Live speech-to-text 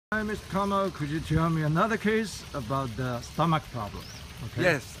Hi, Mr. Kamo, could you tell me another case about the stomach problem? Okay.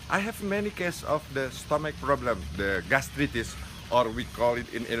 Yes, I have many cases of the stomach problem, the gastritis, or we call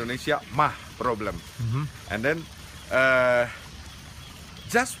it in Indonesia, mah problem. And then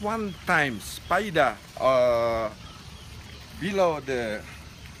just one time, Paida below the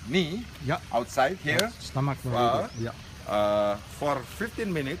knee, Yeah. outside here, Stomach problem. for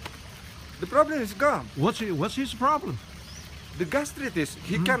 15 minutes, the problem is gone. What's his problem? The gastritis,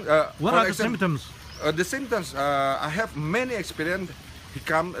 he can. What for are the example, symptoms? The symptoms, I have many experience.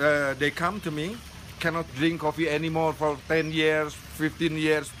 They come to me, cannot drink coffee anymore for 10 years, 15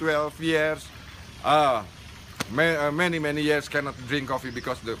 years, 12 years. Many years cannot drink coffee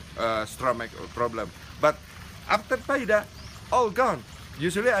because the stomach problem. But after Paida, all gone.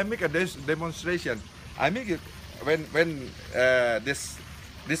 Usually I make a demonstration. I make it when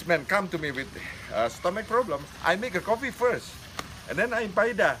this man come to me with stomach problem. I make a coffee first, and then I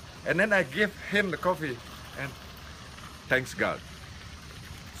Paida, and then I give him the coffee, and thanks God,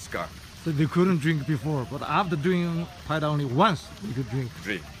 it's gone. So they couldn't drink before, but after doing Paida only once, you could drink.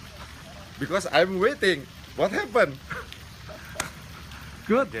 Drink. Because I'm waiting. What happened?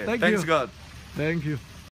 Good, Okay, thank thanks you. God. Thank you.